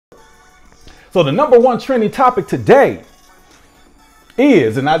So the number one trending topic today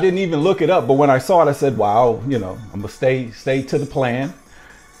is, and I didn't even look it up, but when I saw it, I said, wow, you know, I'm gonna stay to the plan.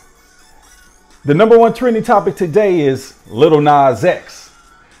 The number one trending topic today is Lil Nas X.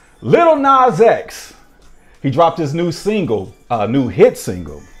 Lil Nas X, he dropped his new single, new hit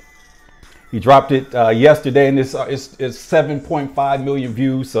single. He dropped it yesterday, and it's 7.5 million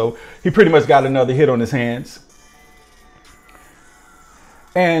views. So he pretty much got another hit on his hands.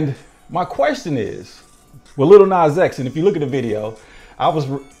 And my question is, with Lil Nas X, and if you look at the video, I was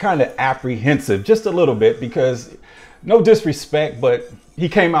kind of apprehensive just a little bit because, no disrespect, but he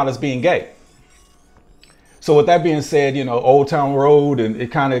came out as being gay. So with that being said, you know, Old Town Road, and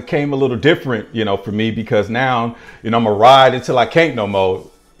it kind of came a little different, you know, for me, because now, you know, I'm gonna ride until I can't no more.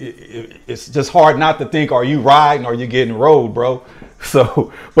 It's just hard not to think, are you riding or you getting rode, bro?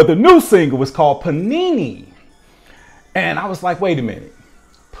 So, but the new single was called Panini. And I was like, wait a minute,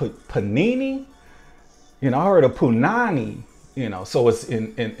 Panini? You know, I heard of Punani, you know, so it's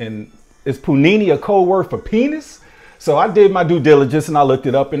is Punini a code word for penis? So I did my due diligence and I looked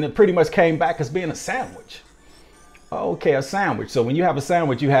it up, and it pretty much came back as being a sandwich. Okay, a sandwich. So when you have a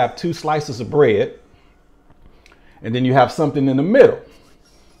sandwich, you have two slices of bread, and then you have something in the middle.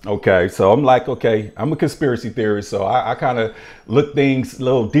 Okay, so I'm like, okay, I'm a conspiracy theorist, so I kind of look things a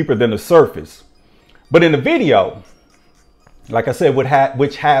little deeper than the surface. But in the video, like I said,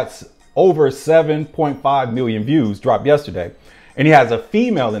 which has over 7.5 million views, dropped yesterday, and he has a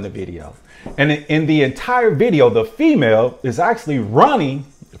female in the video. And in the entire video, the female is actually running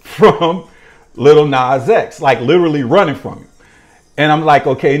from Lil Nas X, like literally running from him. And I'm like,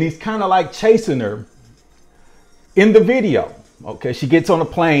 okay, and he's kind of like chasing her in the video. Okay, she gets on a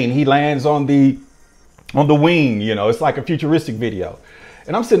plane, he lands on the wing, you know, it's like a futuristic video.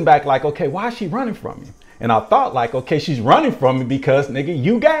 And I'm sitting back like, okay, why is she running from me? And I thought like, okay, she's running from me because, nigga,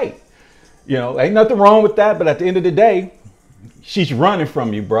 you gay. You know, ain't nothing wrong with that, but at the end of the day, she's running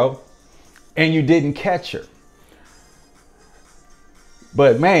from you, bro. And you didn't catch her.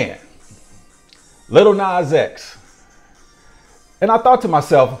 But man, Lil Nas X. And I thought to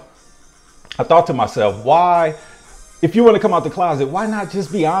myself, why, if you want to come out the closet, why not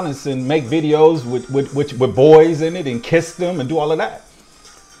just be honest and make videos with boys in it and kiss them and do all of that?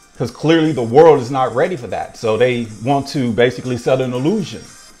 Because clearly the world is not ready for that. So they want to basically sell an illusion.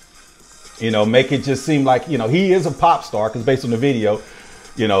 You know, make it just seem like, you know, he is a pop star, because based on the video,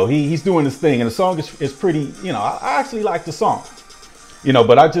 you know, he's doing his thing, and the song is pretty, you know, I actually like the song, you know,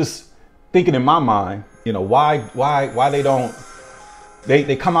 but I just thinking in my mind, you know, why they don't,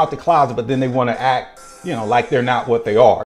 they come out the closet, but then they want to act, you know, like they're not what they are.